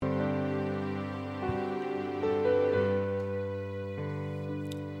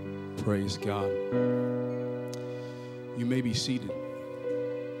Praise God. You may be seated.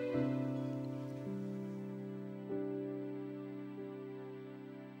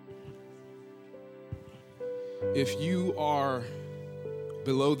 If you are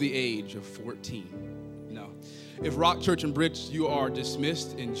below the age of 14, no. If Rock Church and Bridge, you are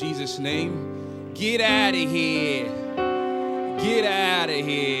dismissed in Jesus' name. Get out of here. Get out of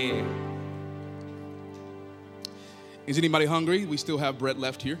here. Is anybody hungry? We still have bread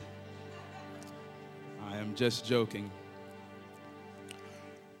left here. I am just joking.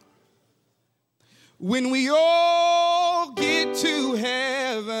 When we all get to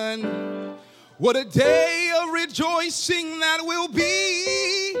heaven, what a day of rejoicing that will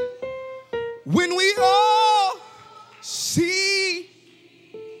be. When we all see,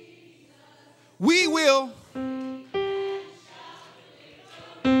 we will.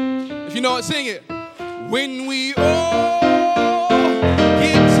 If you know it, sing it. When we all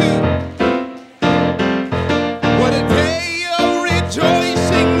get to, what a day of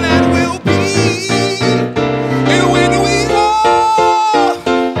rejoicing that will be. And when we all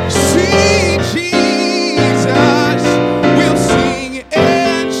see Jesus, we'll sing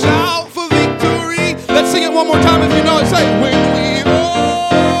and shout for victory. Let's sing it one more time if you know it. Say, when we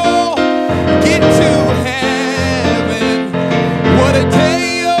all get to heaven, what a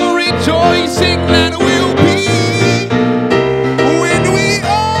day of rejoicing that will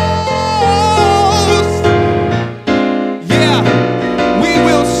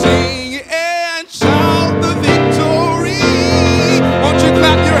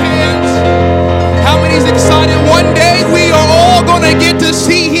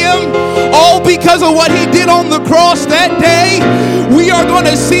because of what he did on the cross that day. We are going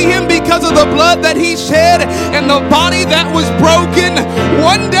to see him because of the blood that he shed and the body that was broken.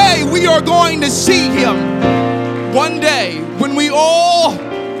 One day we are going to see him. One day when we all,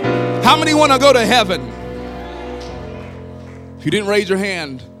 how many want to go to heaven? If you didn't raise your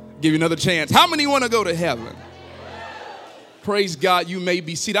hand, I'll give you another chance. How many want to go to heaven? Praise God, you may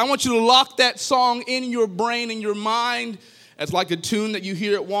be seated. I want you to lock that song in your brain and your mind. It's like a tune that you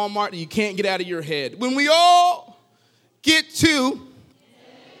hear at Walmart that you can't get out of your head. When we all get to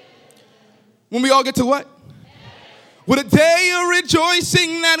what? What a day of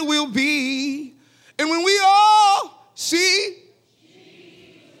rejoicing that will be. And when we all see,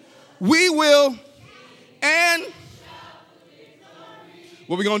 we will. And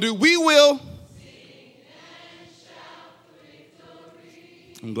what we're going to do, we will.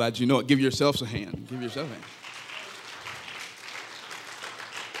 I'm glad you know it. Give yourselves a hand. Give yourself a hand.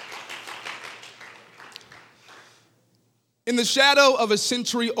 In the shadow of a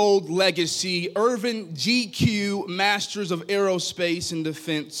century-old legacy, Irvin GQ, Masters of Aerospace and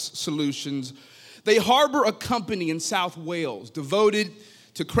Defense Solutions, they harbor a company in South Wales devoted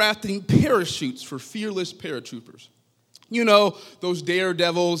to crafting parachutes for fearless paratroopers. You know, those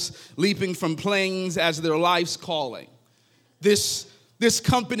daredevils leaping from planes as their life's calling. This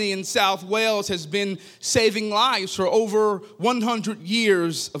company in South Wales has been saving lives for over 100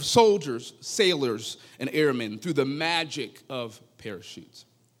 years of soldiers, sailors, and airmen through the magic of parachutes.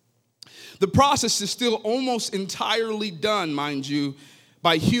 The process is still almost entirely done, mind you,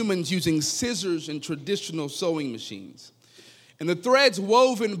 by humans using scissors and traditional sewing machines. And the threads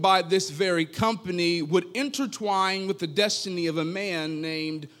woven by this very company would intertwine with the destiny of a man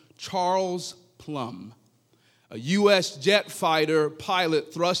named Charles Plumb, a U.S. jet fighter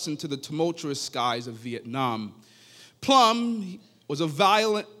pilot thrust into the tumultuous skies of Vietnam. Plumb was a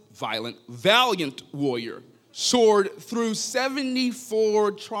valiant warrior, soared through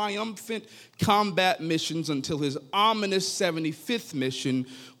 74 triumphant combat missions until his ominous 75th mission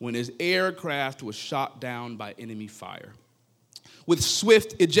when his aircraft was shot down by enemy fire. With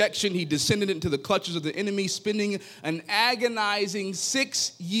swift ejection, he descended into the clutches of the enemy, spending an agonizing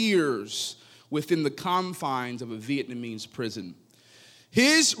 6 years within the confines of a Vietnamese prison.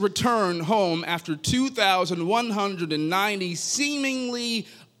 His return home after 2,190 seemingly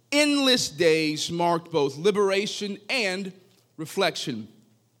endless days marked both liberation and reflection.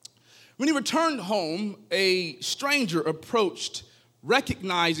 When he returned home, a stranger approached,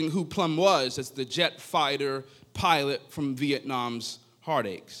 recognizing who Plumb was as the jet fighter pilot from Vietnam's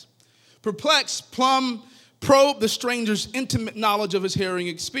heartaches. Perplexed, Plumb probed the stranger's intimate knowledge of his harrowing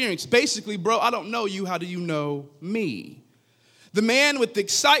experience. Basically, bro, I don't know you. How do you know me? The man with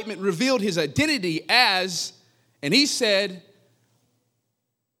excitement revealed his identity as, and he said,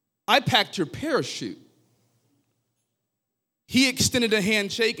 I packed your parachute. He extended a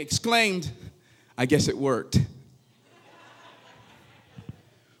handshake, exclaimed, I guess it worked.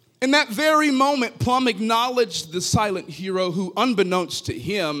 In that very moment, Plum acknowledged the silent hero who, unbeknownst to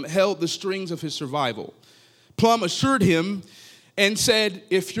him, held the strings of his survival. Plum assured him and said,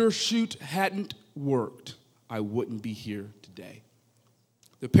 if your chute hadn't worked, I wouldn't be here today.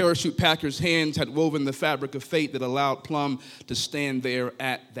 The parachute packer's hands had woven the fabric of fate that allowed Plum to stand there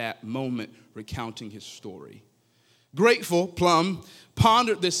at that moment, recounting his story. Grateful, Plum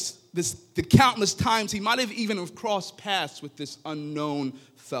pondered the countless times he might have even have crossed paths with this unknown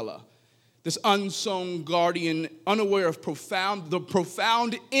fella, this unsung guardian, unaware of the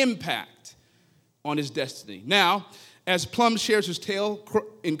profound impact on his destiny. Now, as Plum shares his tale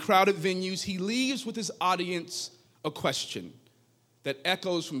in crowded venues, he leaves with his audience a question that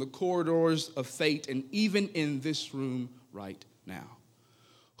echoes from the corridors of fate and even in this room right now.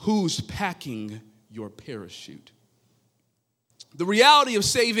 Who's packing your parachute? The reality of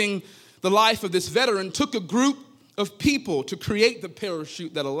saving the life of this veteran took a group of people to create the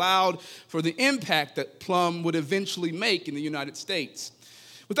parachute that allowed for the impact that Plum would eventually make in the United States.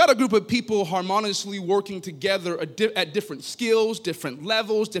 Without a group of people harmoniously working together at different skills, different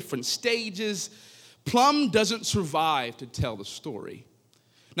levels, different stages, Plum doesn't survive to tell the story.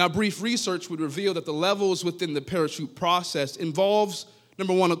 Now, brief research would reveal that the levels within the parachute process involves,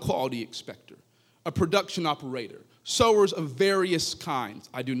 number one, a quality inspector, a production operator, sewers of various kinds.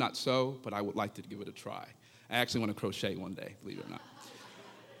 I do not sew, but I would like to give it a try. I actually want to crochet one day, believe it or not.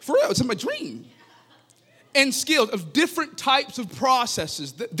 For real, it's in my dream. And skills of different types of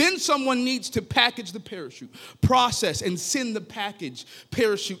processes. Then someone needs to package the parachute, process and send the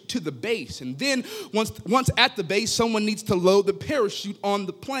parachute to the base. And then once at the base, someone needs to load the parachute on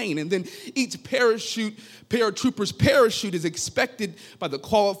the plane. And then each paratrooper's parachute is inspected by the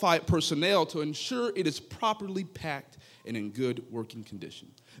qualified personnel to ensure it is properly packed and in good working condition.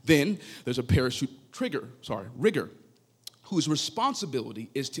 Then there's a parachute rigger, whose responsibility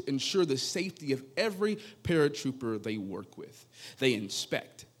is to ensure the safety of every paratrooper they work with. They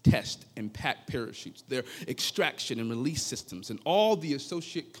inspect, test, and pack parachutes, their extraction and release systems, and all the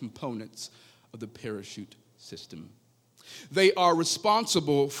associate components of the parachute system. They are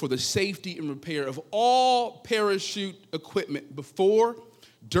responsible for the safety and repair of all parachute equipment before,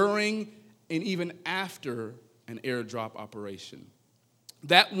 during, and even after an airdrop operation.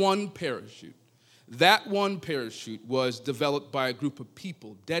 That one parachute was developed by a group of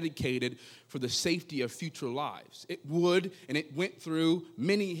people dedicated for the safety of future lives. It went through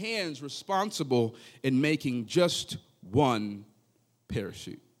many hands responsible in making just one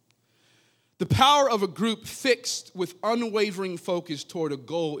parachute. The power of a group fixed with unwavering focus toward a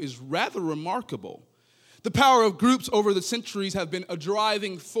goal is rather remarkable. The power of groups over the centuries have been a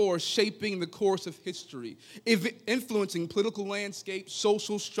driving force shaping the course of history, influencing political landscapes,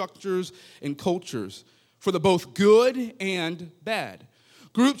 social structures, and cultures for the both good and bad.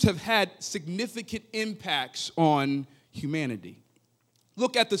 Groups have had significant impacts on humanity.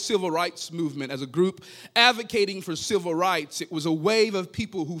 Look at the civil rights movement as a group advocating for civil rights. It was a wave of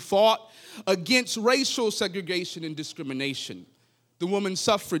people who fought against racial segregation and discrimination. The women's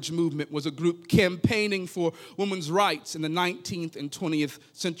suffrage movement was a group campaigning for women's rights in the 19th and 20th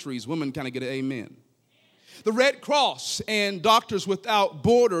centuries. Women kind of get an amen. The Red Cross and Doctors Without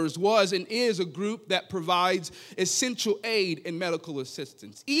Borders was and is a group that provides essential aid and medical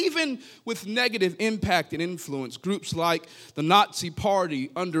assistance. Even with negative impact and influence, groups like the Nazi Party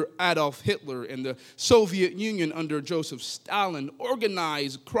under Adolf Hitler and the Soviet Union under Joseph Stalin,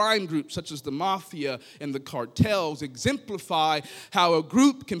 organized crime groups such as the Mafia and the cartels exemplify how a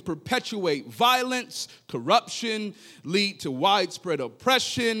group can perpetuate violence, corruption, lead to widespread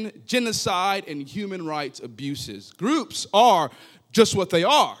oppression, genocide, and human rights abuses. Groups are just what they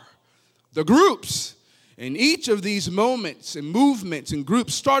are. The groups. And each of these moments and movements and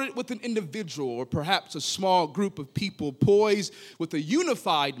groups started with an individual or perhaps a small group of people poised with a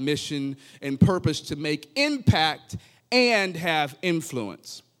unified mission and purpose to make impact and have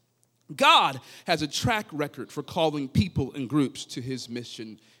influence. God has a track record for calling people and groups to his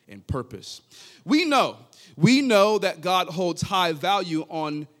mission and purpose. We know that God holds high value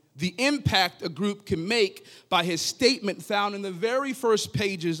on the impact a group can make by his statement found in the very first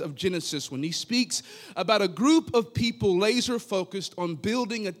pages of Genesis when he speaks about a group of people laser focused on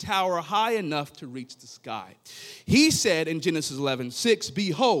building a tower high enough to reach the sky. He said in Genesis 11:6,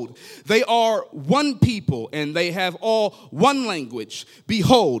 "Behold, they are one people and they have all one language.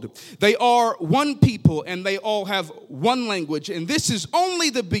 Behold, they are one people and they all have one language, and this is only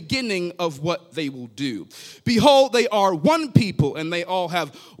the beginning of what they will do. Behold, they are one people and they all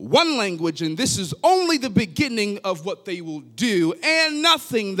have one language, and this is only the beginning of what they will do, and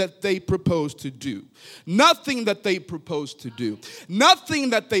nothing that they propose to do. Nothing that they propose to do.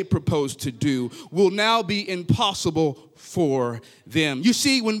 Nothing that they propose to do will now be impossible for them. You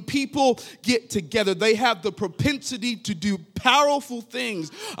see, when people get together, they have the propensity to do powerful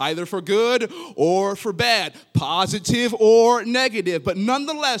things, either for good or for bad, positive or negative. But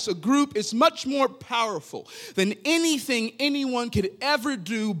nonetheless, a group is much more powerful than anything anyone could ever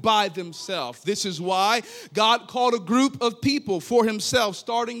do by themselves. This is why God called a group of people for himself,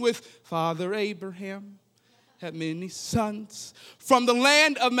 starting with Father Abraham. Had many sons from the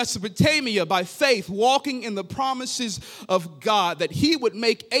land of Mesopotamia by faith, walking in the promises of God, that he would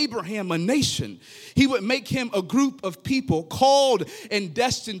make Abraham a nation. He would make him a group of people called and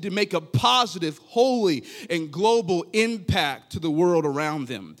destined to make a positive, holy, and global impact to the world around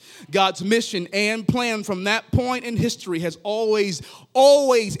them. God's mission and plan from that point in history has always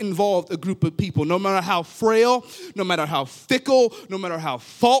involved a group of people. No matter how frail, no matter how fickle, no matter how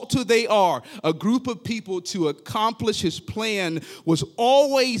faulty they are, a group of people to accomplish his plan was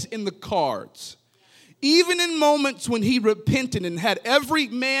always in the cards. Even in moments when he repented and had every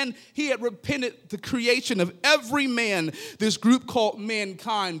man, he had repented the creation of every man, this group called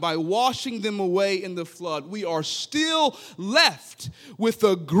mankind, by washing them away in the flood, we are still left with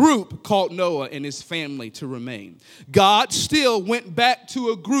a group called Noah and his family to remain. God still went back to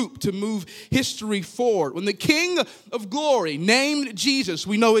a group to move history forward. When the King of Glory, named Jesus,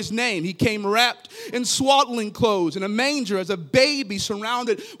 we know his name, he came wrapped in swaddling clothes in a manger as a baby,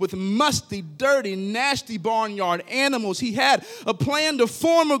 surrounded with musty, dirty, nasty barnyard animals. He had a plan to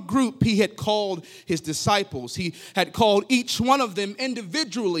form a group. He had called his disciples. He had called each one of them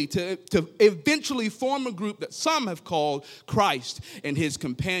individually to eventually form a group that some have called Christ and his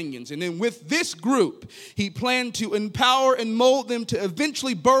companions. And then with this group, he planned to empower and mold them to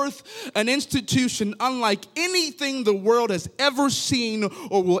eventually birth an institution unlike anything the world has ever seen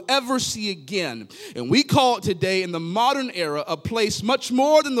or will ever see again. And we call it today, in the modern era, a place much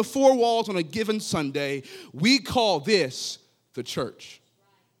more than the four walls on a given Sunday. We call this the church.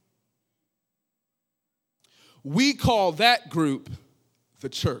 We call that group the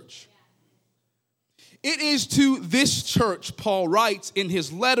church. It is to this church, Paul writes in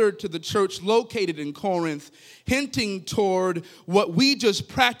his letter to the church located in Corinth, hinting toward what we just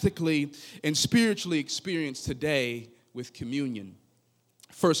practically and spiritually experience today with communion.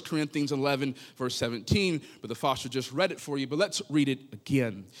 1 Corinthians 11, verse 17. Brother Foster just read it for you, but let's read it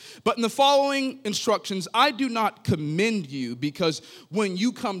again. But in the following instructions, I do not commend you, because when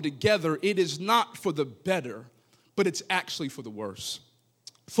you come together, it is not for the better, but it's actually for the worse.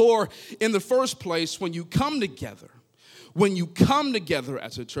 For in the first place, when you come together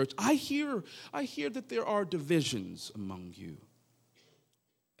as a church, I hear that there are divisions among you.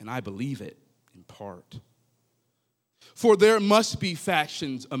 And I believe it in part. For there must be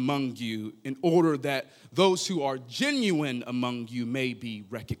factions among you, in order that those who are genuine among you may be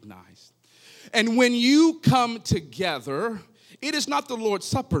recognized. And when you come together, it is not the Lord's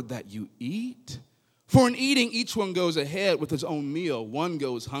Supper that you eat. For in eating, each one goes ahead with his own meal. One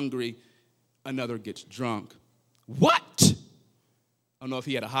goes hungry, another gets drunk. What? I don't know if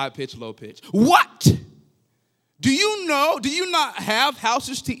he had a high pitch, low pitch. What? Do you not have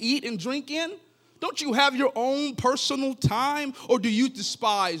houses to eat and drink in? Don't you have your own personal time? Or do you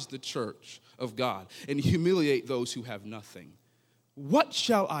despise the church of God and humiliate those who have nothing? What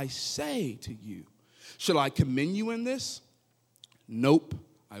shall I say to you? Shall I commend you in this? Nope,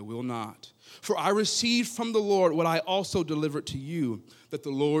 I will not. For I received from the Lord what I also delivered to you, that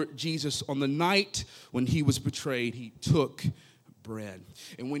the Lord Jesus, on the night when he was betrayed, he took bread.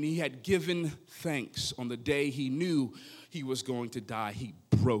 And when he had given thanks on the day he knew he was going to die, he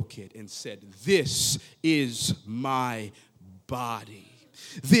broke it and said, "This is my body.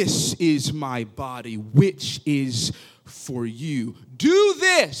 This is my body, which is for you. Do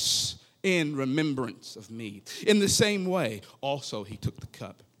this in remembrance of me." In the same way, also he took the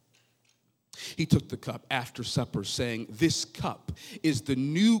cup. He took the cup after supper, saying, "This cup is the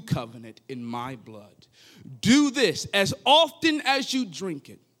new covenant in my blood. Do this as often as you drink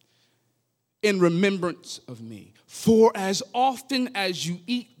it in remembrance of me. For as often as you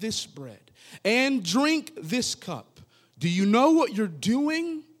eat this bread and drink this cup, do you know what you're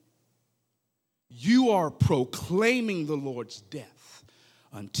doing? You are proclaiming the Lord's death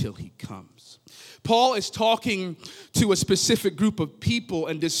until he comes." Paul is talking to a specific group of people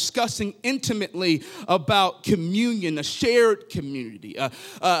and discussing intimately about communion, a shared community,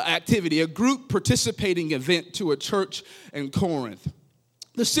 activity, a group participating event to a church in Corinth.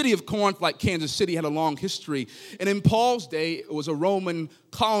 The city of Corinth, like Kansas City, had a long history. And in Paul's day, it was a Roman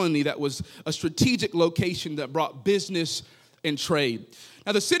colony that was a strategic location that brought business and trade.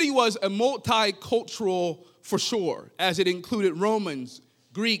 Now, the city was a multicultural for sure, as it included Romans,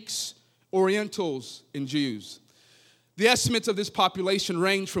 Greeks, Orientals, and Jews. The estimates of this population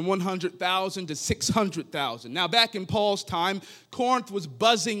range from 100,000 to 600,000. Now, back in Paul's time, Corinth was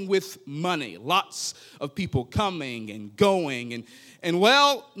buzzing with money. Lots of people coming and going, and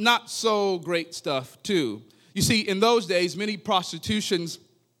well, not so great stuff, too. You see, in those days, many prostitutions,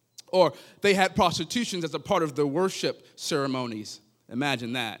 or they had prostitutions as a part of their worship ceremonies.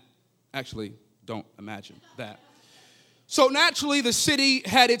 Imagine that. Actually, don't imagine that. So naturally, the city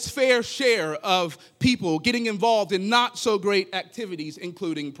had its fair share of people getting involved in not so great activities,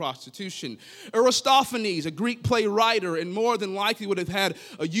 including prostitution. Aristophanes, a Greek playwright, and more than likely would have had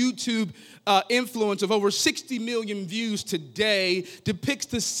a YouTube influence of over 60 million views today, depicts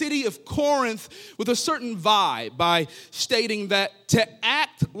the city of Corinth with a certain vibe by stating that to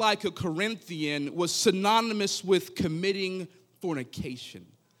act like a Corinthian was synonymous with committing fornication.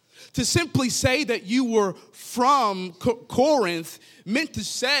 To simply say that you were from Corinth meant to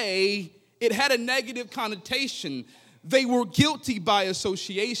say it had a negative connotation. They were guilty by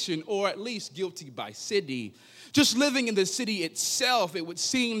association, or at least guilty by city. Just living in the city itself, it would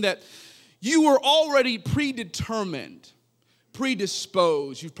seem that you were already predetermined,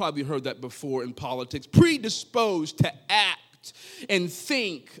 predisposed. You've probably heard that before in politics. Predisposed to act and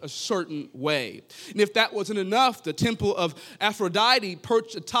think a certain way. And if that wasn't enough, the temple of Aphrodite,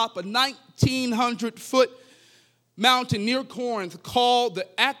 perched atop a 1,900-foot mountain near Corinth called the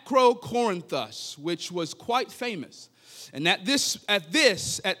Acrocorinthus, which was quite famous. And at this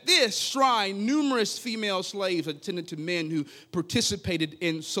shrine, numerous female slaves attended to men who participated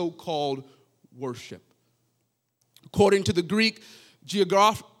in so-called worship. According to the Greek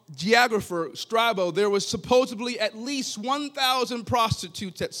geographer Strabo, there was supposedly at least 1,000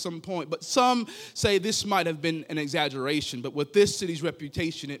 prostitutes at some point, but some say this might have been an exaggeration, but with this city's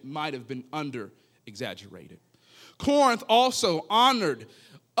reputation, it might have been under-exaggerated. Corinth also honored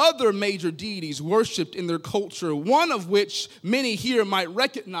other major deities worshipped in their culture, one of which many here might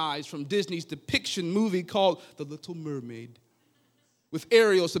recognize from Disney's depiction movie called The Little Mermaid, with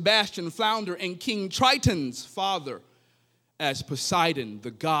Ariel, Sebastian, Flounder, and King Triton's father as Poseidon,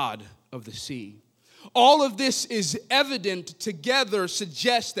 the god of the sea. All of this is evident together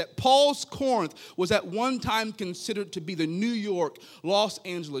suggests that Paul's Corinth was at one time considered to be the New York, Los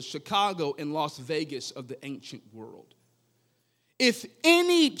Angeles, Chicago, and Las Vegas of the ancient world. If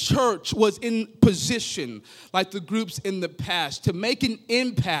any church was in position, like the groups in the past, to make an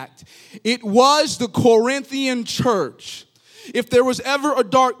impact, it was the Corinthian church. If there was ever a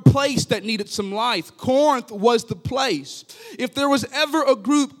dark place that needed some light, Corinth was the place. If there was ever a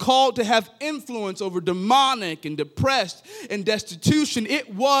group called to have influence over demonic and depressed and destitution,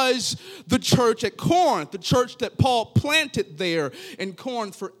 it was the church at Corinth, the church that Paul planted there in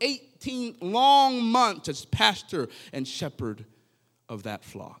Corinth for 18 long months as pastor and shepherd of that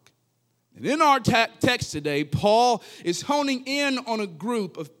flock. And in our text today, Paul is honing in on a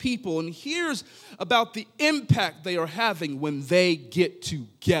group of people and hears about the impact they are having when they get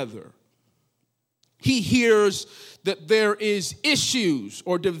together. He hears that there is issues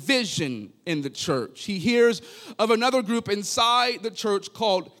or division in the church. He hears of another group inside the church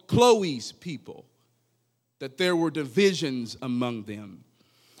called Chloe's people, that there were divisions among them.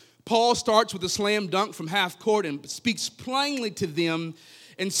 Paul starts with a slam dunk from half court and speaks plainly to them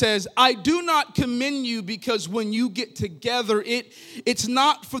and says, I do not commend you because when you get together, it's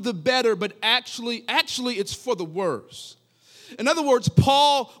not for the better, but actually it's for the worse. In other words,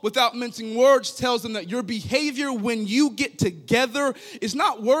 Paul, without mincing words, tells them that your behavior when you get together is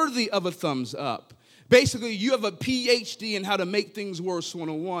not worthy of a thumbs up. Basically, you have a PhD in how to make things worse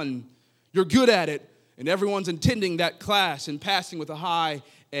 101. You're good at it, and everyone's attending that class and passing with a high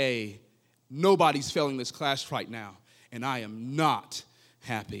A. Nobody's failing this class right now, and I am not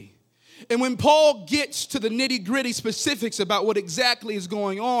happy. And when Paul gets to the nitty-gritty specifics about what exactly is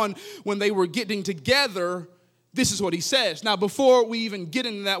going on when they were getting together, this is what he says. Now, before we even get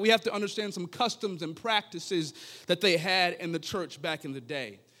into that, we have to understand some customs and practices that they had in the church back in the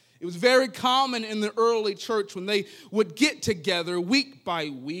day. It was very common in the early church when they would get together week by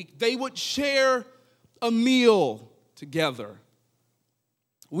week, they would share a meal together.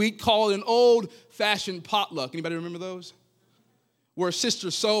 We call it an old-fashioned potluck. Anybody remember those? Where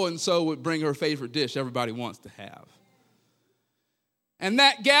sister so-and-so would bring her favorite dish everybody wants to have. And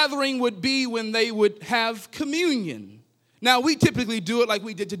that gathering would be when they would have communion. Now, we typically do it like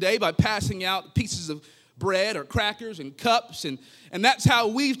we did today by passing out pieces of bread or crackers and cups. And that's how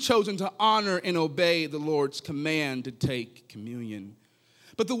we've chosen to honor and obey the Lord's command to take communion.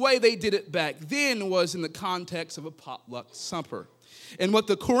 But the way they did it back then was in the context of a potluck supper. And what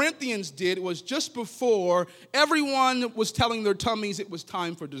the Corinthians did was just before everyone was telling their tummies it was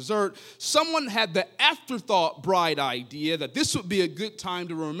time for dessert, someone had the afterthought bright idea that this would be a good time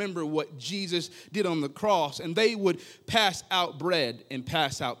to remember what Jesus did on the cross, and they would pass out bread and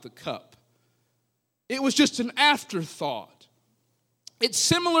pass out the cup. It was just an afterthought. It's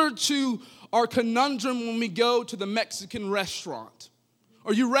similar to our conundrum when we go to the Mexican restaurant.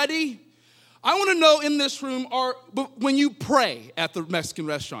 Are you ready? I want to know in this room, when you pray at the Mexican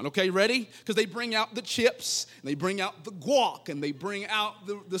restaurant, okay, ready? Because they bring out the chips, and they bring out the guac, and they bring out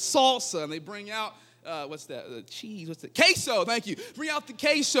the salsa, and they bring out, the cheese, queso, thank you. Bring out the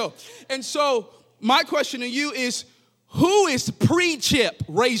queso. And so my question to you is, who is pre-chip?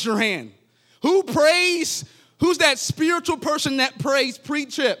 Raise your hand. Who prays? Who's that spiritual person that prays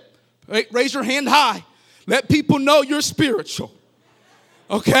pre-chip? Raise your hand high. Let people know you're spiritual,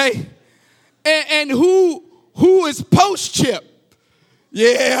 okay? And who is post-chip?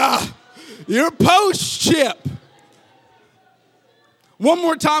 Yeah, you're post-chip. One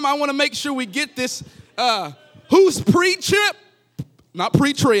more time, I want to make sure we get this. Who's pre-chip? Not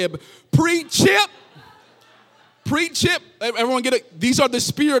pre-trib. Pre-chip. Pre-chip. Everyone get it? These are the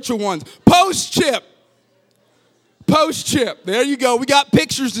spiritual ones. Post-chip. Post-chip. There you go. We got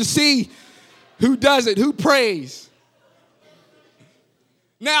pictures to see who does it, who prays.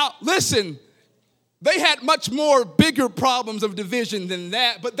 Now, listen. They had much more bigger problems of division than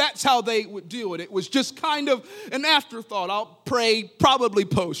that, but that's how they would do it. It was just kind of an afterthought. I'll pray probably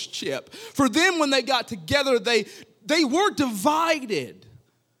post-chip. For them, when they got together, they were divided.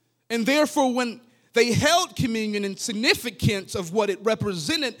 And therefore, when they held communion in significance of what it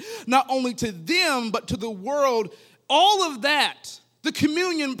represented, not only to them, but to the world, all of that, the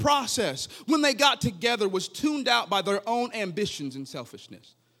communion process, when they got together, was tuned out by their own ambitions and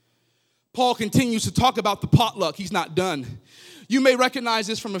selfishness. Paul continues to talk about the potluck. He's not done. You may recognize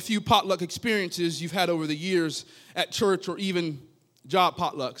this from a few potluck experiences you've had over the years at church or even job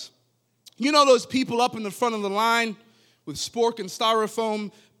potlucks. You know those people up in the front of the line with spork and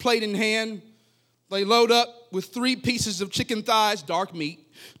styrofoam plate in hand? They load up with 3 pieces of chicken thighs, dark meat,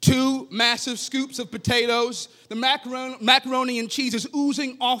 2 massive scoops of potatoes. The macaroni and cheese is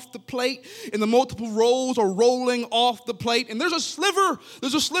oozing off the plate, and the multiple rolls are rolling off the plate. And there's a sliver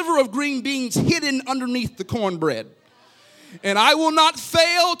of green beans hidden underneath the cornbread. And I will not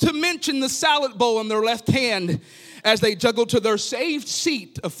fail to mention the salad bowl in their left hand as they juggle to their saved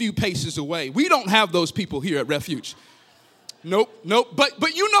seat a few paces away. We don't have those people here at Refuge. Nope.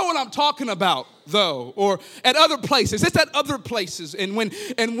 But you know what I'm talking about, though, or at other places. It's at other places. And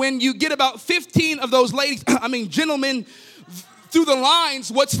when you get about 15 of those ladies, gentlemen, through the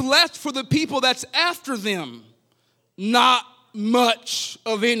lines, what's left for the people that's after them? Not much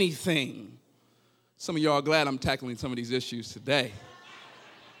of anything. Some of y'all are glad I'm tackling some of these issues today.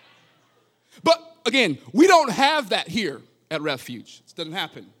 But again, we don't have that here at Refuge. It doesn't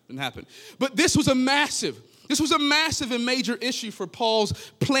happen. But this was a massive and major issue for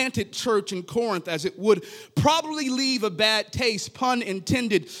Paul's planted church in Corinth, as it would probably leave a bad taste, pun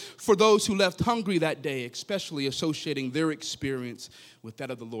intended, for those who left hungry that day, especially associating their experience with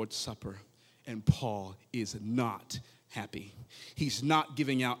that of the Lord's Supper. And Paul is not happy. He's not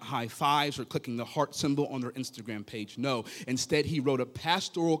giving out high fives or clicking the heart symbol on their Instagram page. No, instead he wrote a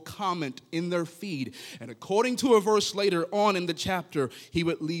pastoral comment in their feed. And according to a verse later on in the chapter, he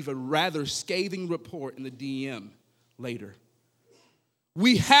would leave a rather scathing report in the DM later.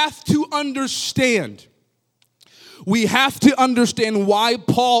 We have to understand why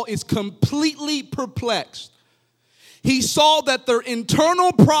Paul is completely perplexed. He saw that their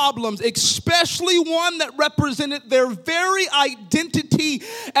internal problems, especially one that represented their very identity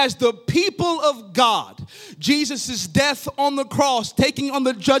as the people of God, Jesus' death on the cross, taking on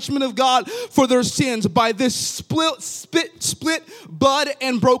the judgment of God for their sins by this split blood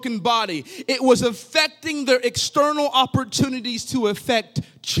and broken body. It was affecting their external opportunities to effect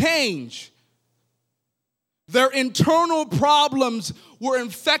change. Their internal problems were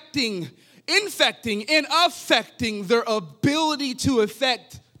infecting and affecting their ability to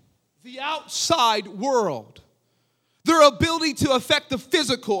affect the outside world. Their ability to affect the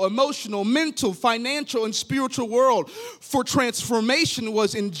physical, emotional, mental, financial, and spiritual world for transformation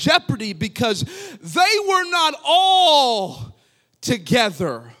was in jeopardy because they were not all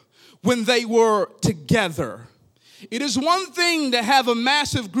together when they were together. It is one thing to have a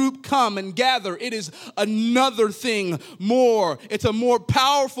massive group come and gather. It is another thing more. It's a more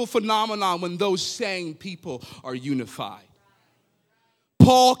powerful phenomenon when those same people are unified.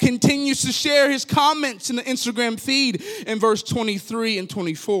 Paul continues to share his comments in the Instagram feed in verse 23 and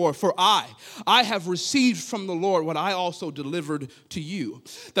 24. For I have received from the Lord what I also delivered to you,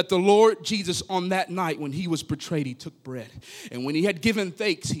 that the Lord Jesus on that night when he was betrayed, he took bread. And when he had given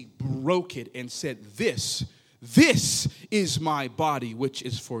thanks, he broke it and said, This is my body, which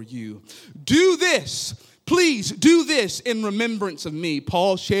is for you. Do this. Please do this in remembrance of me.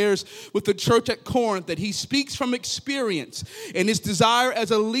 Paul shares with the church at Corinth that he speaks from experience, and his desire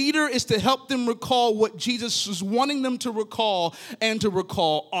as a leader is to help them recall what Jesus was wanting them to recall and to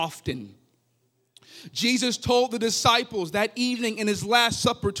recall often. Jesus told the disciples that evening in his Last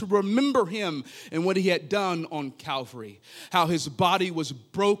Supper to remember him and what he had done on Calvary, how his body was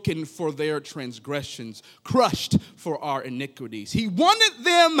broken for their transgressions, crushed for our iniquities. He wanted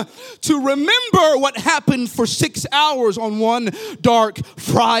them to remember what happened for 6 hours on one dark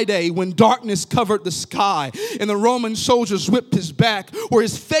Friday when darkness covered the sky and the Roman soldiers whipped his back, where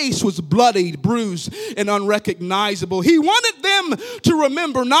his face was bloodied, bruised, and unrecognizable. He wanted them to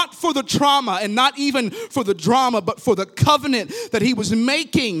remember, not for the trauma and not even for the drama, but for the covenant that he was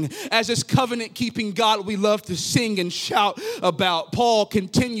making as this covenant-keeping God we love to sing and shout about. Paul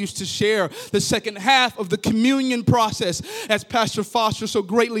continues to share the second half of the communion process as Pastor Foster so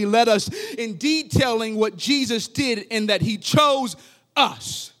greatly led us in detailing what Jesus did in that he chose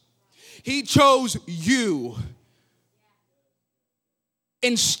us. He chose you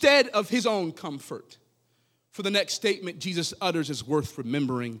instead of his own comfort. For the next statement Jesus utters is worth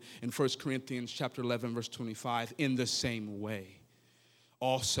remembering in 1 Corinthians chapter 11, verse 25. In the same way,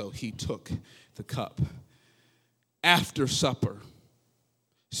 also he took the cup after supper,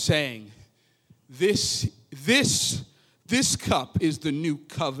 saying, This cup is the new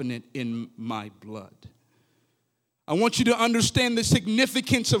covenant in my blood. I want you to understand the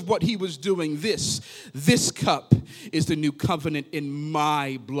significance of what he was doing. This cup is the new covenant in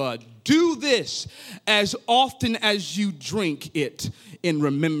my blood. Do this as often as you drink it in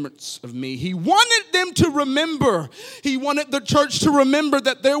remembrance of me. He wanted them to remember. He wanted the church to remember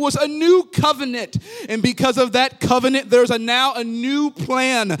that there was a new covenant. And because of that covenant, there's now a new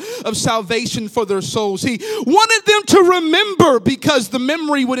plan of salvation for their souls. He wanted them to remember because the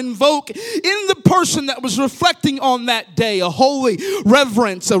memory would invoke in the person that was reflecting on that day a holy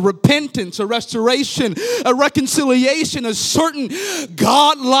reverence, a repentance, a restoration, a reconciliation, a certain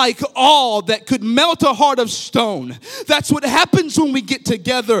God-like awe that could melt a heart of stone. That's what happens when we get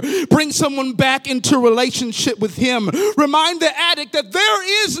together. Bring someone back into relationship with him. Remind the addict that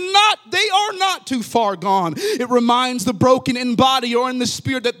they are not too far gone. It reminds the broken in body or in the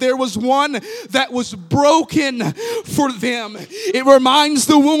spirit that there was one that was broken for them. It reminds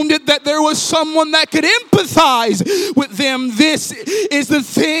the wounded that there was someone that could empathize with them. This is the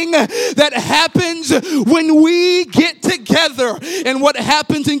thing that happens when we get together. And what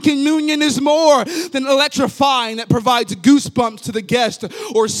happens in communion is more than electrifying that provides goosebumps to the guest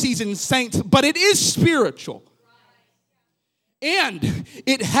or seasoned saints, but it is spiritual. And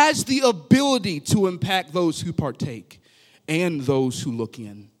it has the ability to impact those who partake and those who look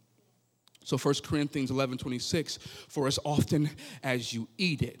in. So 1 Corinthians 11:26, for as often as you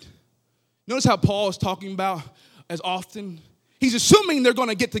eat it. Notice how Paul is talking about as often. He's assuming they're going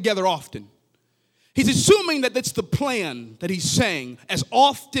to get together often. He's assuming that that's the plan that he's saying, as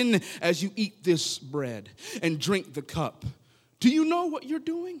often as you eat this bread and drink the cup. Do you know what you're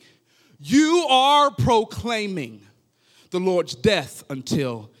doing? You are proclaiming the Lord's death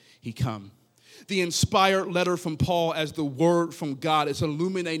until he come. The inspired letter from Paul as the word from God is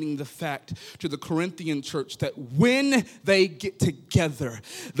illuminating the fact to the Corinthian church that when they get together,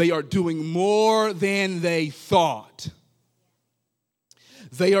 they are doing more than they thought.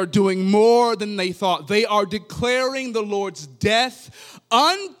 They are doing more than they thought. They are declaring the Lord's death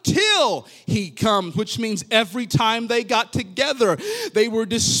until he comes, which means every time they got together, they were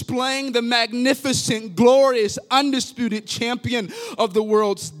displaying the magnificent, glorious, undisputed champion of the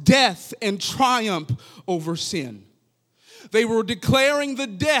world's death and triumph over sin. They were declaring the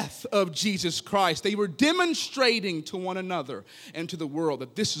death of Jesus Christ. They were demonstrating to one another and to the world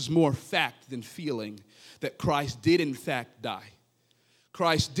that this is more fact than feeling, that Christ did in fact die.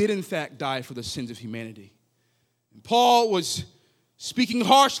 Christ did in fact die for the sins of humanity. And Paul was speaking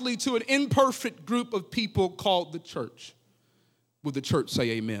harshly to an imperfect group of people called the church. Would the church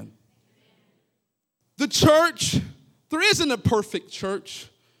say amen? The church, there isn't a perfect church.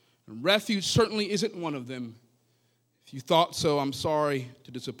 And Refuge certainly isn't one of them. If you thought so, I'm sorry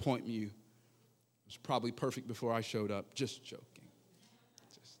to disappoint you. was probably perfect before I showed up. Just joking.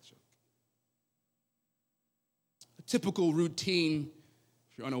 Just joking. A typical routine,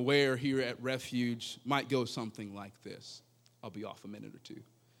 if you're unaware, here at Refuge might go something like this. I'll be off a minute or two.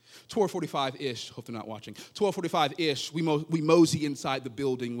 12:45-ish, hope they're not watching. 12:45-ish, we mosey inside the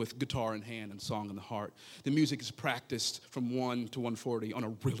building with guitar in hand and song in the heart. The music is practiced from 1 to 1:40 on a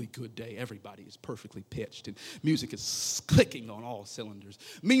really good day. Everybody is perfectly pitched and music is clicking on all cylinders.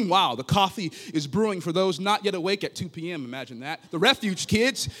 Meanwhile, the coffee is brewing for those not yet awake at 2 p.m. Imagine that. The Refuge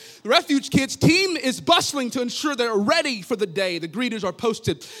Kids team is bustling to ensure they're ready for the day. The greeters are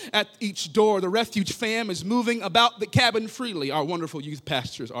posted at each door. The Refuge fam is moving about the cabin freely. Our wonderful youth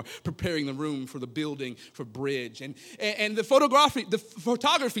pastors are preparing the room for the building for bridge. And the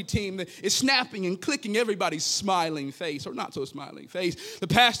photography team is snapping and clicking everybody's smiling face or not so smiling face. The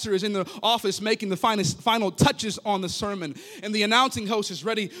pastor is in the office making the final touches on the sermon. And the announcing host is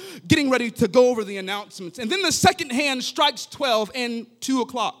getting ready to go over the announcements. And then the second hand strikes 12 and 2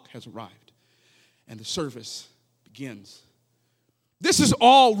 o'clock has arrived. And the service begins. This is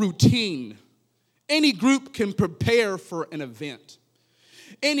all routine. Any group can prepare for an event.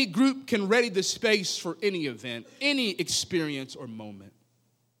 Any group can ready the space for any event, any experience or moment.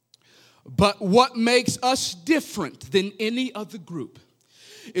 But what makes us different than any other group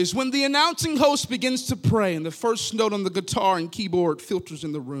is when the announcing host begins to pray and the first note on the guitar and keyboard filters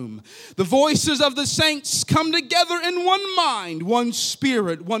in the room. The voices of the saints come together in one mind, one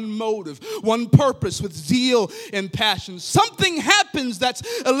spirit, one motive, one purpose with zeal and passion. Something happens that's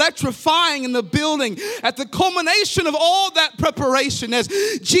electrifying in the building at the culmination of all that preparation as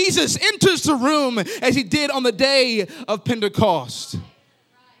Jesus enters the room as he did on the day of Pentecost.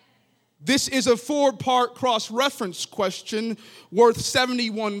 This is a 4-part cross-reference question worth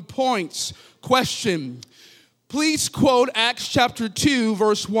 71 points. Question. Please quote Acts chapter 2,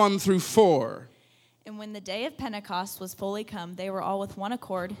 verse 1 through 4. And when the day of Pentecost was fully come, they were all with one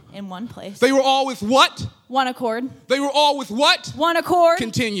accord in one place. They were all with what? One accord. They were all with what? One accord.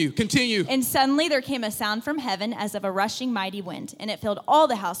 Continue. And suddenly there came a sound from heaven as of a rushing mighty wind, and it filled all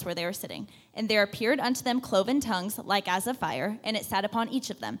the house where they were sitting. And there appeared unto them cloven tongues like as of fire, and it sat upon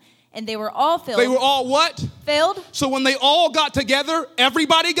each of them. And they were all filled. They were all what? Filled. So when they all got together,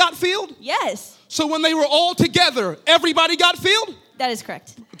 everybody got filled? Yes. So when they were all together, everybody got filled? That is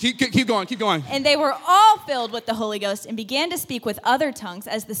correct. Keep going. And they were all filled with the Holy Ghost and began to speak with other tongues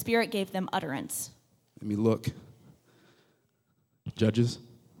as the Spirit gave them utterance. Let me look. Judges?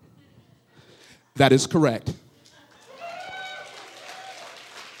 That is correct.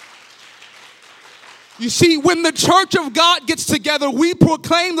 You see, when the church of God gets together, we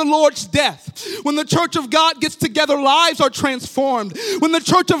proclaim the Lord's death. When the church of God gets together, lives are transformed. When the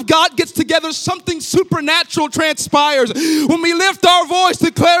church of God gets together, something supernatural transpires. When we lift our voice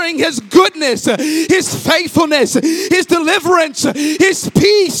declaring His goodness, His faithfulness, His deliverance, His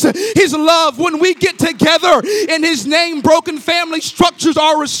peace, His love. When we get together in His name, broken family structures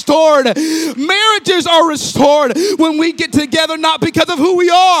are restored. Marriages are restored. When we get together, not because of who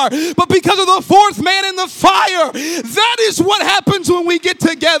we are, but because of the fourth man in the fire. That is what happens when we get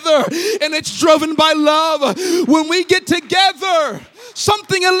together, and it's driven by love. When we get together,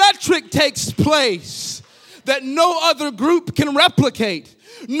 something electric takes place that no other group can replicate.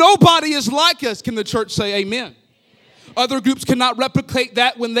 Nobody is like us. Can the church say amen? Other groups cannot replicate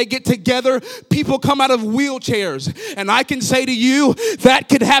that. When they get together, people come out of wheelchairs. And I can say to you, that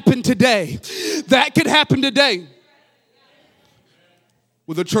could happen today. That could happen today.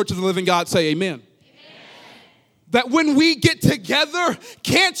 Will the church of the living God say amen? That when we get together,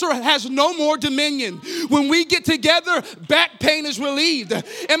 cancer has no more dominion. When we get together, back pain is relieved.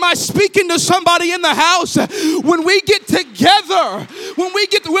 Am I speaking to somebody in the house? When we get together, will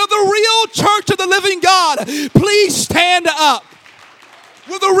the real church of the living God please stand up?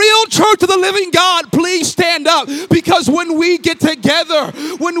 Will the real church of the living God please stand up? Because when we get together,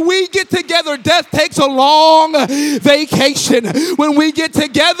 death takes a long vacation. When we get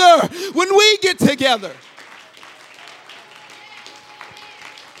together.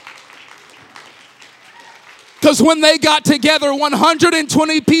 Because when they got together,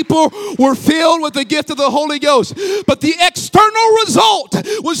 120 people were filled with the gift of the Holy Ghost. But the external result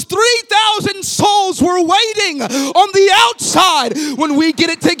was 3,000 souls were waiting on the outside. When we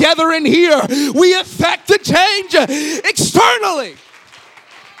get it together in here, we affect the change externally.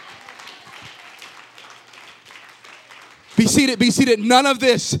 Be seated. None of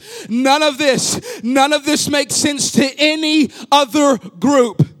this makes sense to any other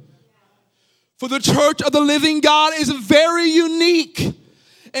group. For the church of the living God is very unique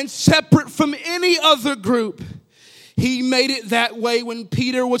and separate from any other group. He made it that way when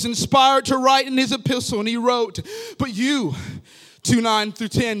Peter was inspired to write in his epistle, and he wrote, but you,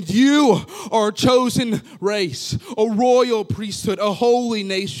 2:9-10, you are a chosen race, a royal priesthood, a holy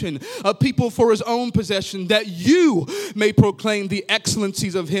nation, a people for his own possession, that you may proclaim the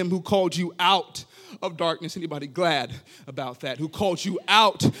excellencies of him who called you out of darkness. Anybody glad about that? Who called you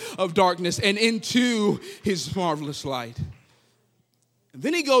out of darkness and into his marvelous light. And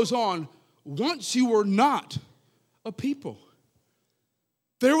then he goes on, once you were not a people.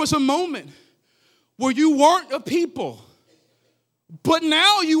 There was a moment where you weren't a people, but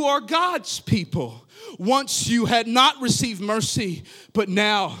now you are God's people. Once you had not received mercy, but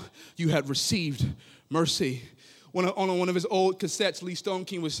now you had received mercy. On one of his old cassettes, Lee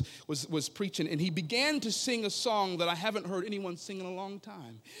Stoneking was preaching, and he began to sing a song that I haven't heard anyone sing in a long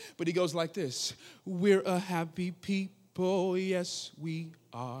time. But he goes like this: we're a happy people, yes we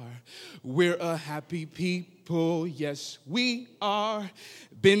are. We're a happy people, yes we are.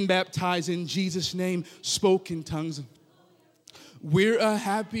 Been baptized in Jesus' name, spoke in tongues. We're a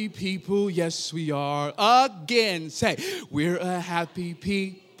happy people, yes we are. Again, say, we're a happy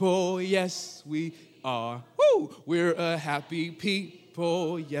people, yes we are. Woo! We're a happy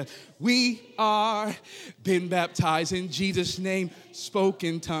people, yes we are. Been baptized in Jesus' name, spoke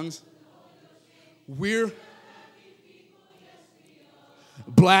in tongues. We're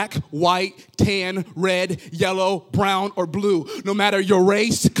black, white, tan, red, yellow, brown, or blue. No matter your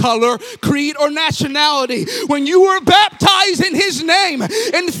race, color, creed, or nationality, when you were baptized in his name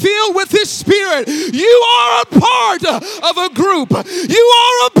and filled with his spirit, you are a part of a group. You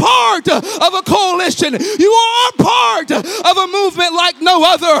are a part of a coalition. You are a part of a movement like no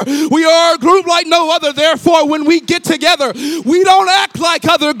other. We are a group like no other. Therefore, when we get together, we don't act like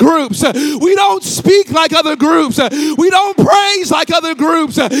other groups. We don't speak like other groups. We don't praise like other groups.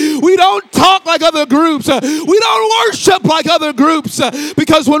 We don't talk like other groups. We don't worship like other groups.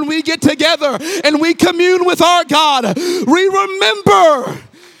 Because when we get together and we commune with our God, we remember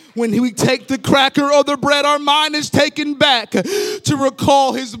when we take the cracker or the bread, our mind is taken back to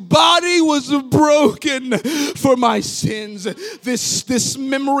recall his body was broken for my sins. This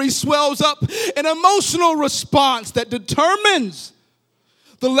memory swells up an emotional response that determines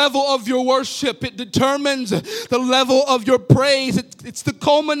the level of your worship. It determines the level of your praise. It's the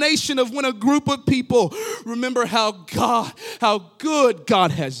culmination of when a group of people remember how good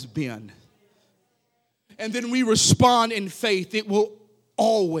God has been. And then we respond in faith. It will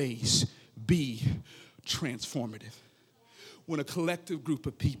always be transformative. When a collective group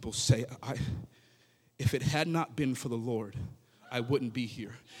of people say, if it had not been for the Lord, I wouldn't be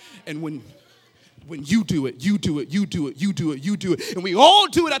here. And when you do it, you do it, you do it, you do it, you do it, and we all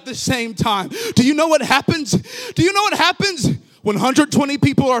do it at the same time, do you know what happens? Do you know what happens? When 120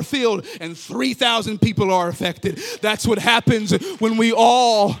 people are filled and 3,000 people are affected. That's what happens when we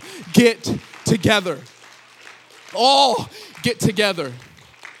all get together. All get together.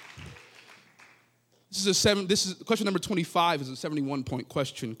 This is question number 25 is a 71-point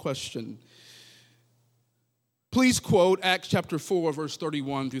question. Please quote Acts chapter 4, verse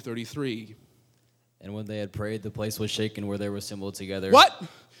 31 through 33. And when they had prayed, the place was shaken where they were assembled together. What?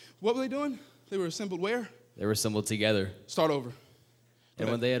 What were they doing? They were assembled where? They were assembled together. Start over. And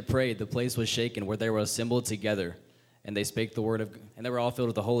when they had prayed, the place was shaken where they were assembled together. And they spake the word of, and they were all filled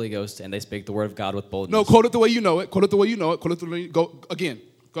with the Holy Ghost, and they spake the word of God with boldness. No, quote it the way you know it. Quote it the way you know it. Quote it the way you go again.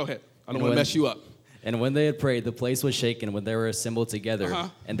 Go ahead. I don't want to mess you up. And when they had prayed, the place was shaken when they were assembled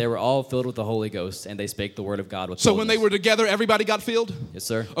together, and they were all filled with the Holy Ghost, and they spake the word of God with boldness. So when they were together, everybody got filled? Yes,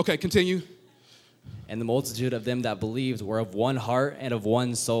 sir. Okay, continue. And the multitude of them that believed were of one heart and of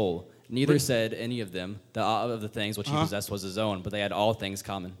one soul. Neither said any of them of the things which he possessed was his own, but they had all things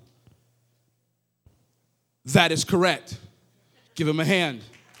common. That is correct. Give him a hand.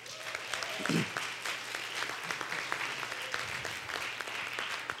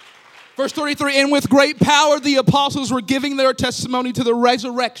 Verse 33, and with great power the apostles were giving their testimony to the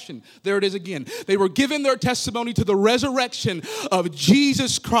resurrection. There it is again. They were giving their testimony to the resurrection of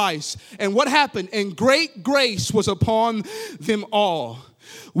Jesus Christ. And what happened? And great grace was upon them all.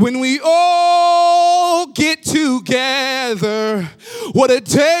 When we all get together, what a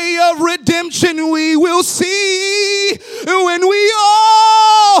day of redemption we will see. When we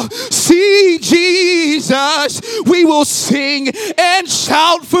all see Jesus, we will sing and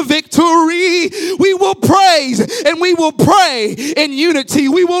shout for victory. We will praise and we will pray in unity.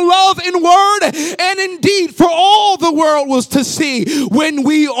 We will love in word and in deed, for all the world was to see when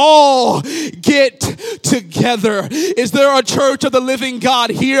we all get together. Is there a church of the living God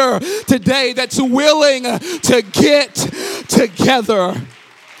here today that's willing to get together? When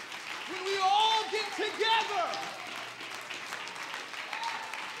we all get together,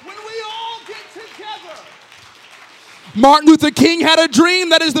 Martin Luther King had a dream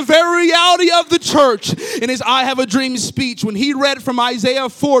that is the very reality of the church. In his I Have a Dream speech, when he read from Isaiah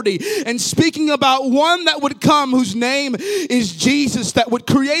 40 and speaking about one that would come whose name is Jesus, that would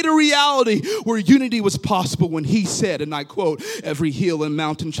create a reality where unity was possible, when he said, and I quote, "Every hill and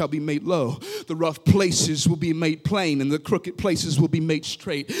mountain shall be made low. The rough places will be made plain, and the crooked places will be made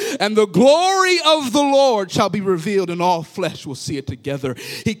straight. And the glory of the Lord shall be revealed, and all flesh will see it together."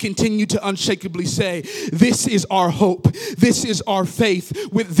 He continued to unshakably say, "This is our hope. This is our faith.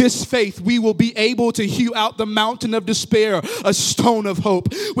 With this faith, we will be able to hew out the mountain of despair a stone of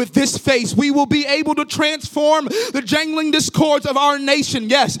hope. With this faith, we will be able to transform the jangling discords of our nation."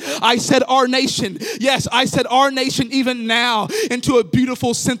 Yes, I said our nation. Yes, I said our nation even now, into a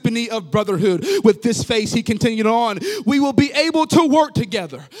beautiful symphony of brotherhood. With this faith, he continued on, we will be able to work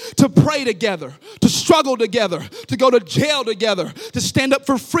together, to pray together, to struggle together, to go to jail together, to stand up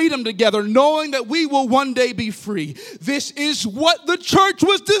for freedom together, knowing that we will one day be free. This is what the church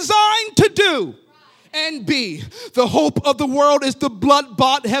was designed to do and be. The hope of the world is the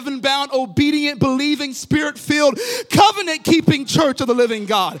blood-bought, heaven-bound, obedient, believing, spirit-filled, covenant-keeping church of the living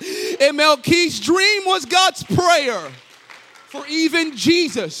God. MLK's dream was God's prayer. For even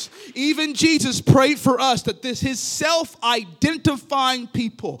Jesus prayed for us, that his self-identifying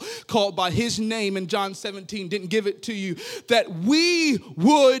people called by his name in John 17, didn't give it to you, that we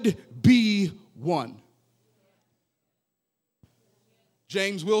would be one.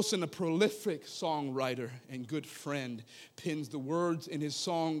 James Wilson, a prolific songwriter and good friend, pens the words in his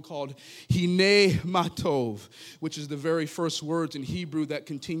song called Hine Matov, which is the very first words in Hebrew that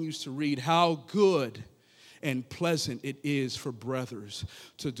continues to read, "How good and pleasant it is for brothers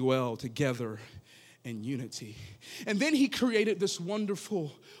to dwell together in unity." And then he created this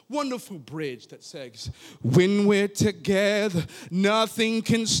wonderful bridge that says, "When we're together, nothing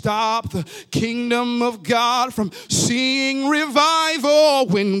can stop the kingdom of God from seeing revival.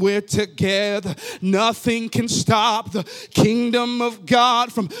 When we're together, nothing can stop the kingdom of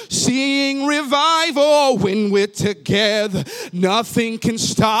God from seeing revival. When we're together, nothing can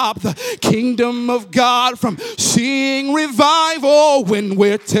stop the kingdom of God from seeing revival. When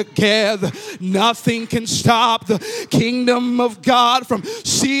we're together, nothing can stop the kingdom of God from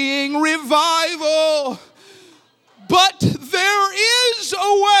seeing revival." But there is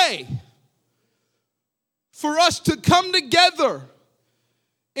a way for us to come together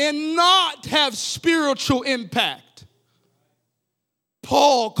and not have spiritual impact.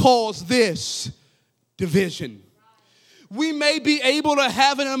 Paul calls this division. We may be able to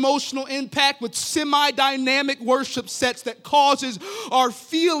have an emotional impact with semi-dynamic worship sets that causes our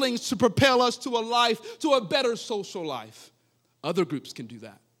feelings to propel us to a better social life. Other groups can do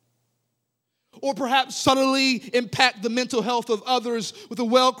that. Or perhaps subtly impact the mental health of others with a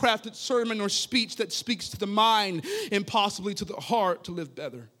well-crafted sermon or speech that speaks to the mind and possibly to the heart to live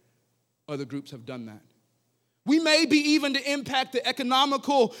better. Other groups have done that. We may be even to impact the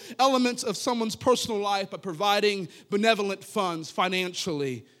economical elements of someone's personal life by providing benevolent funds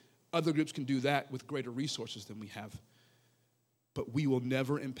financially. Other groups can do that with greater resources than we have. But we will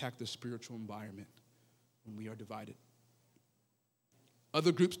never impact the spiritual environment when we are divided.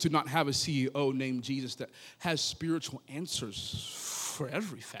 Other groups do not have a CEO named Jesus that has spiritual answers for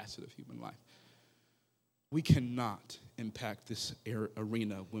every facet of human life. We cannot impact this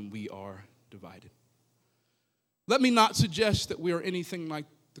arena when we are divided. Let me not suggest that we are anything like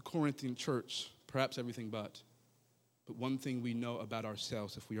the Corinthian church, perhaps everything but. But one thing we know about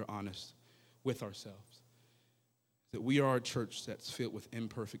ourselves, if we are honest with ourselves, that we are a church that's filled with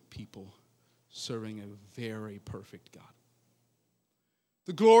imperfect people serving a very perfect God.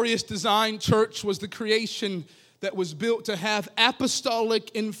 The glorious design church was the creation that was built to have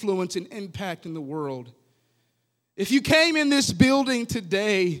apostolic influence and impact in the world. If you came in this building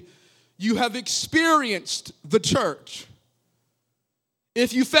today, you have experienced the church.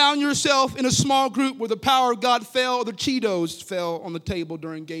 If you found yourself in a small group where the power of God fell or the Cheetos fell on the table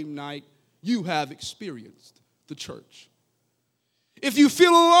during game night, you have experienced the church. If you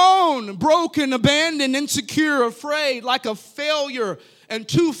feel alone, broken, abandoned, insecure, afraid, like a failure, and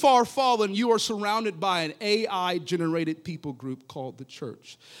too far fallen, you are surrounded by an AI-generated people group called the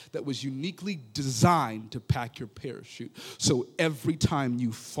church that was uniquely designed to pack your parachute. So every time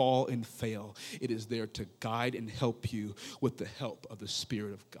you fall and fail, it is there to guide and help you with the help of the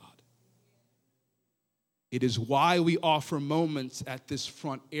Spirit of God. It is why we offer moments at this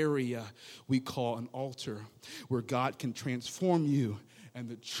front area we call an altar, where God can transform you and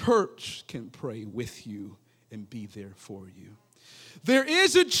the church can pray with you and be there for you. There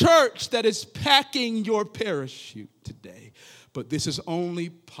is a church that is packing your parachute today, but this is only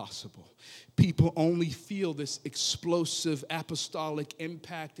possible. People only feel this explosive apostolic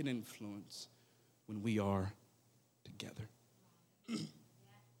impact and influence when we are together.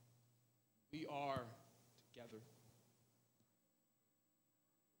 We are together.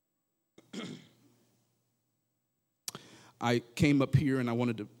 I came up here and I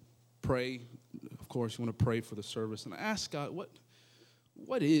wanted to pray. Of course, you want to pray for the service. And I asked God,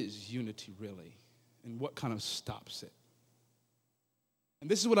 what is unity really? And what kind of stops it? And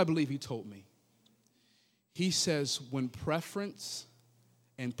this is what I believe he told me. He says, when preference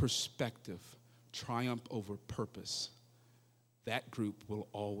and perspective triumph over purpose, that group will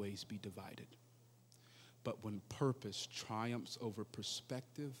always be divided. But when purpose triumphs over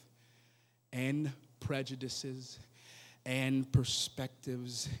perspective and prejudices and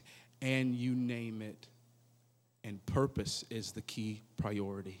perspectives and you name it, and purpose is the key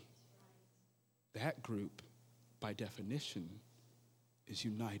priority, that group, by definition, is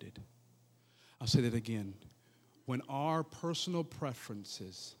united. I'll say that again. When our personal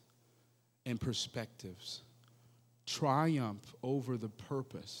preferences and perspectives triumph over the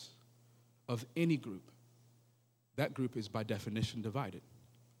purpose of any group, that group is by definition divided.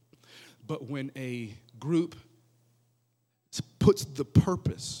 But when a group puts the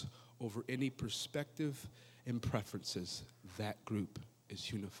purpose over any perspective and preferences, that group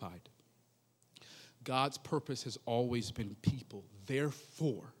is unified. God's purpose has always been people.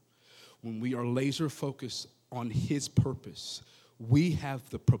 Therefore, when we are laser focused on his purpose, we have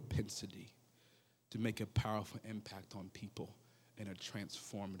the propensity to make a powerful impact on people in a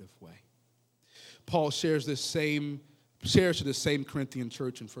transformative way. Paul shares to the same Corinthian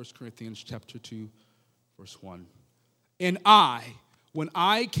church in 1 Corinthians chapter 2, verse 1. And I, when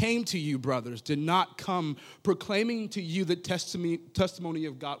I came to you, brothers, did not come proclaiming to you the testimony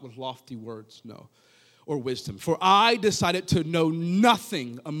of God with lofty words, no, or wisdom. For I decided to know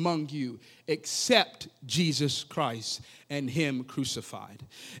nothing among you except Jesus Christ and him crucified.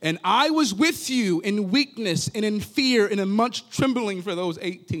 And I was with you in weakness and in fear and in much trembling for those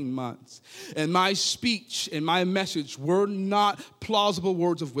 18 months. And my speech and my message were not plausible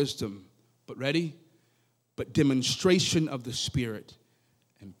words of wisdom, but ready? But demonstration of the Spirit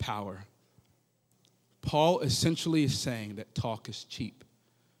and power. Paul essentially is saying that talk is cheap,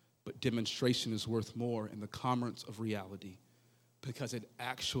 but demonstration is worth more in the commerce of reality because it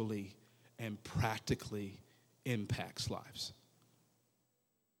actually and practically impacts lives.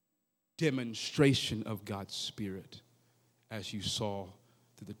 Demonstration of God's Spirit, as you saw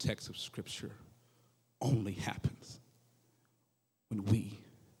through the text of Scripture, only happens when we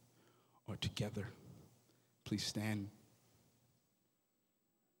are together. Please stand.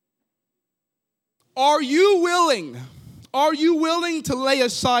 Are you willing to lay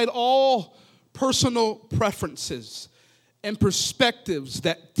aside all personal preferences and perspectives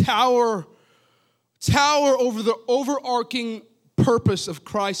that tower over the overarching purpose of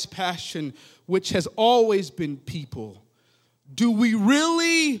Christ's passion, which has always been people? Do we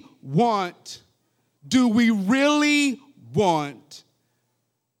really want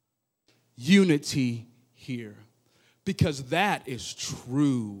unity here? Because that is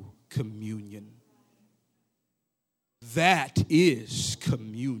true communion. That is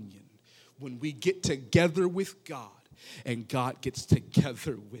communion. When we get together with God and God gets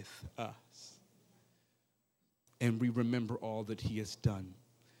together with us and we remember all that he has done,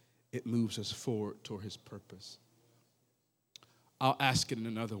 it moves us forward toward his purpose. I'll ask it in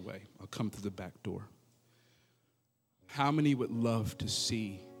another way. I'll come through the back door. How many would love to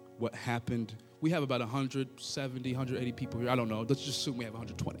see what happened? We have about 170, 180 people here. I don't know. Let's just assume we have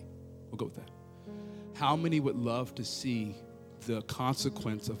 120. We'll go with that. How many would love to see the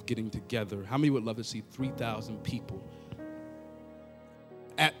consequence of getting together? How many would love to see 3,000 people?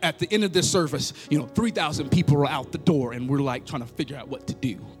 At the end of this service, 3,000 people are out the door and we're like trying to figure out what to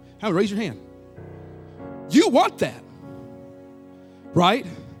do. Raise your hand. You want that, right?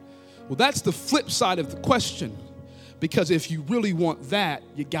 Well, that's the flip side of the question. Because if you really want that,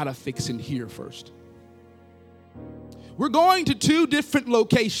 you got to fix in here first. We're going to 2 different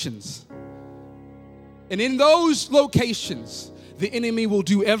locations. And in those locations, the enemy will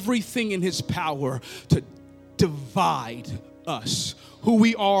do everything in his power to divide us. Who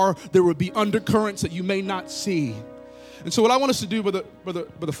we are, there will be undercurrents that you may not see. And so what I want us to do,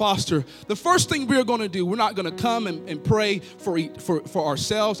 Brother Foster, the first thing we're going to do, we're not going to come and pray for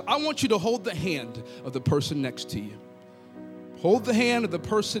ourselves. I want you to hold the hand of the person next to you. Hold the hand of the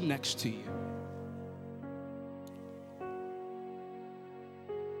person next to you.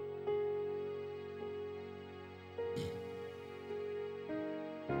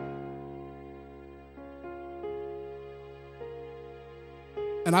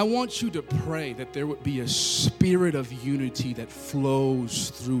 And I want you to pray that there would be a spirit of unity that flows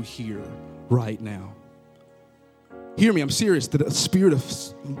through here right now. Hear me, I'm serious, that a spirit of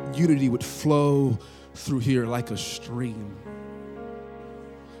unity would flow through here like a stream.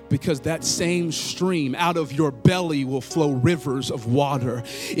 Because that same stream, out of your belly will flow rivers of water.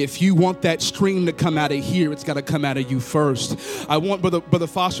 If you want that stream to come out of here, it's got to come out of you first. I want Brother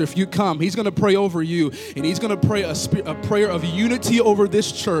Foster, if you come, he's going to pray over you, and he's going to pray a prayer of unity over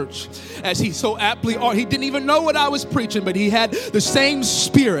this church. As he so aptly, he didn't even know what I was preaching, but he had the same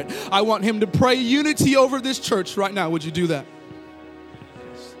spirit. I want him to pray unity over this church right now. Would you do that?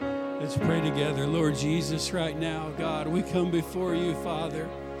 Let's pray together. Lord Jesus, right now, God, we come before you, Father.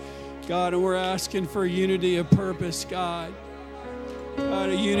 God, and we're asking for unity of purpose, God. God,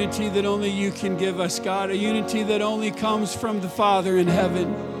 a unity that only you can give us, God, a unity that only comes from the Father in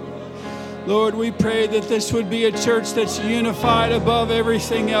heaven. Lord, we pray that this would be a church that's unified above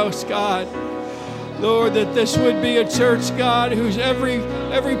everything else, God. Lord, that this would be a church, God, whose every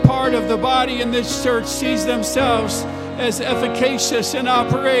part of the body in this church sees themselves as efficacious and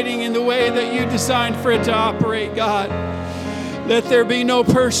operating in the way that you designed for it to operate, God. Let there be no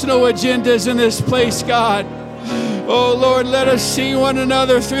personal agendas in this place, God. Oh, Lord, let us see one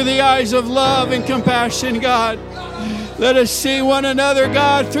another through the eyes of love and compassion, God. Let us see one another,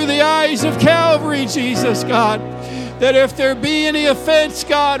 God, through the eyes of Calvary, Jesus, God. That if there be any offense,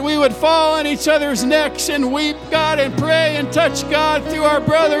 God, we would fall on each other's necks and weep, God, and pray and touch God through our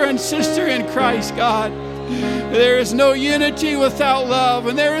brother and sister in Christ, God. There is no unity without love,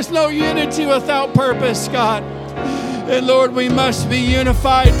 and there is no unity without purpose, God. And Lord, we must be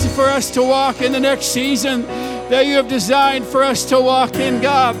unified for us to walk in the next season that you have designed for us to walk in,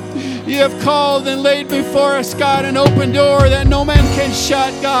 God. You have called and laid before us, God, an open door that no man can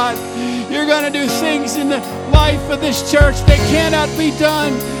shut, God. You're going to do things in the life of this church that cannot be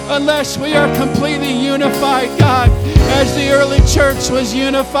done unless we are completely unified, God. As the early church was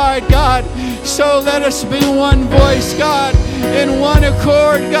unified, God, so let us be one voice, God, in one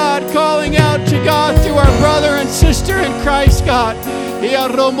accord, God, calling out to God through our brother and sister in Christ, God.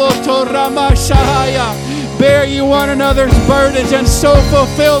 Bear you one another's burdens and so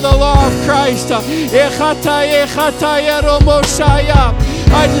fulfill the law of Christ.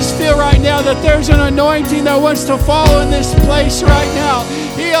 I just feel right now that there's an anointing that wants to fall in this place right now.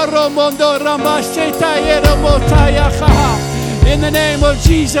 In the name of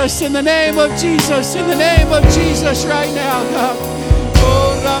Jesus, in the name of Jesus, in the name of Jesus right now, God.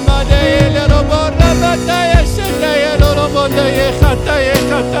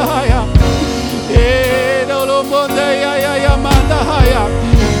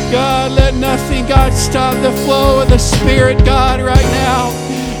 God, let nothing, God, stop the flow of the Spirit, God, right now.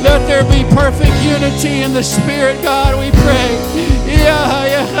 Let there be perfect unity in the Spirit, God, we pray.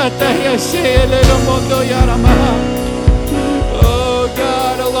 Oh,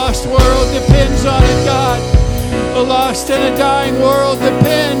 God, a lost world depends on it, God. A lost and a dying world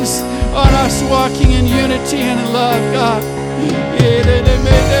depends on us walking in unity and in love, God.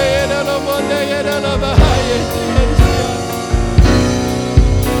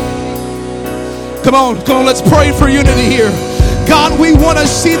 Come on, let's pray for unity here. God, we want to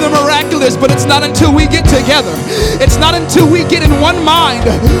see the miraculous, but it's not until we get together. It's not until we get in one mind,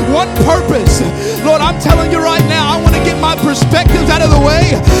 one purpose. Lord, I'm telling you right now, I want to get my perspectives out of the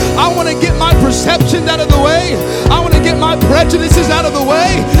way. I want to get my perceptions out of the way. I want to get my prejudices out of the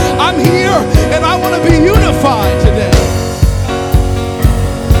way. I'm here, and I want to be unified today.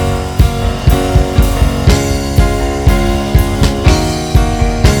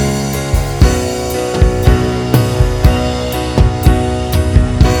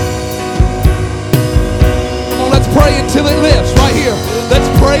 Until it lives right here. Let's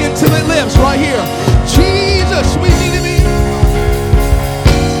pray until it lives right here. Jesus, we need to be.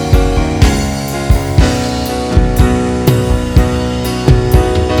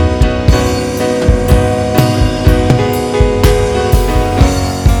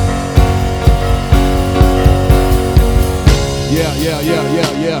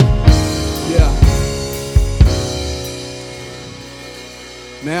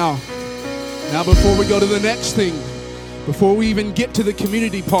 Yeah. Now before we go to the next thing, before we even get to the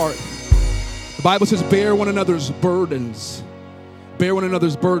community part, the Bible says, bear one another's burdens. Bear one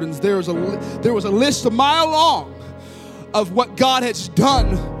another's burdens. There was a list a mile long of what God has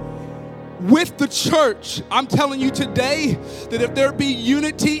done with the church. I'm telling you today that if there be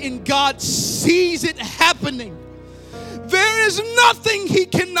unity and God sees it happening, there is nothing he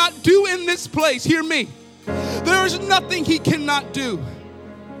cannot do in this place. Hear me. There is nothing he cannot do.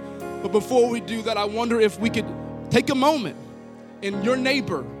 But before we do that, I wonder if we could take a moment And your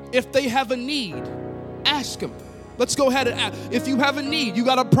neighbor, if they have a need, ask them. Let's go ahead and ask. If you have a need, you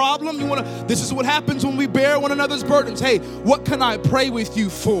got a problem, this is what happens when we bear one another's burdens. Hey, what can I pray with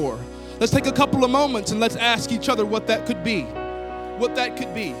you for? Let's take a couple of moments and let's ask each other what that could be. What that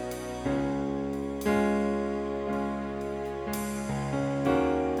could be.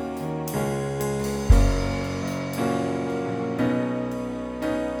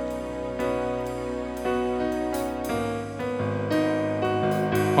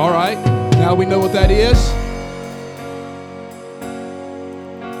 All right, now we know what that is.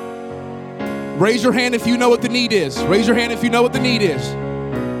 Raise your hand if you know what the need is. Raise your hand if you know what the need is.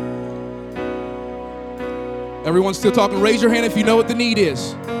 Everyone's still talking. Raise your hand if you know what the need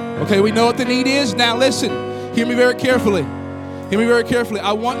is. Okay, we know what the need is. Now listen, hear me very carefully. Hear me very carefully.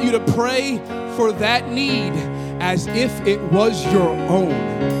 I want you to pray for that need as if it was your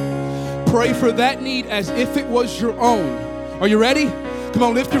own. Pray for that need as if it was your own. Are you ready? Come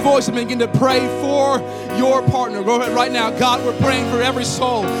on, lift your voice and begin to pray for your partner. Go ahead right now. God, we're praying for every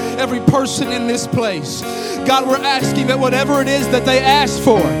soul, every person in this place. God, we're asking that whatever it is that they ask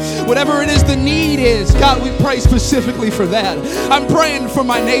for, whatever it is the need is, God, we pray specifically for that. I'm praying for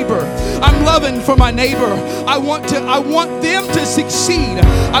my neighbor. I'm loving for my neighbor. I want them to succeed.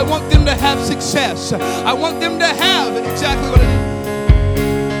 I want them to have success. I want them to have exactly what it is.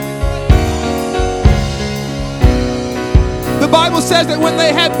 The Bible says that when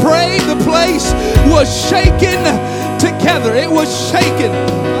they had prayed, the place was shaken together. It was shaken.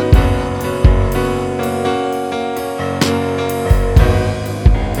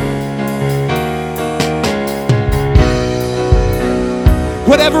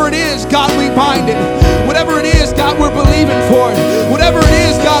 Whatever it is, God, we bind it. Whatever it is, God, we're believing for it. Whatever it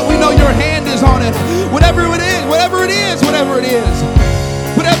is, God, we know your hand is on it. Whatever it is, whatever it is, whatever it is.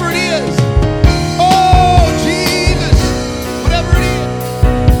 Whatever it is.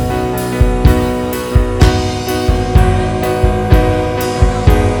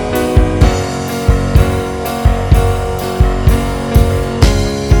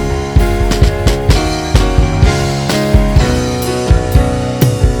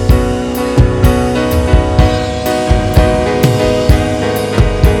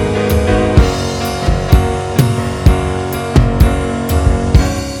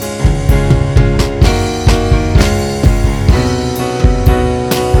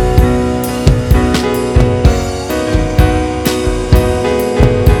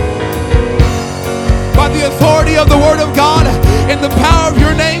 Of the word of God and the power of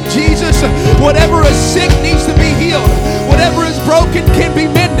your name, Jesus, whatever is sick needs to be healed. Whatever is broken can be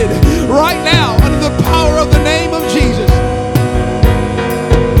mended right now under the power of the name of Jesus.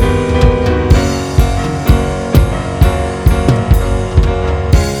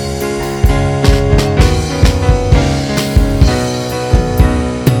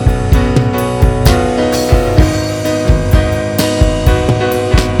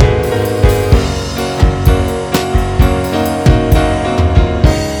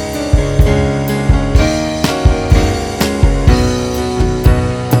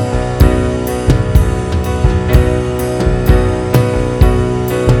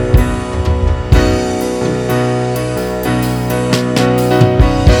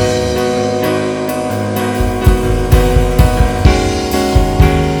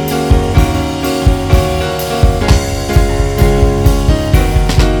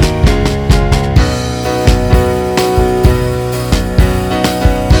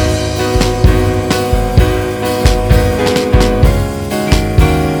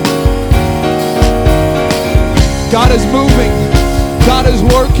 God is moving. God is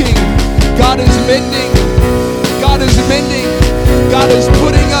working. God is mending. God is mending. God is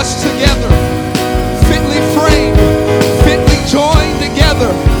putting us together. Fitly framed. Fitly joined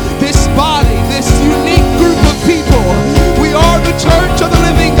together. This body, this unique group of people. We are the church of the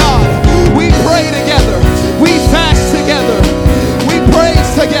living God. We pray together. We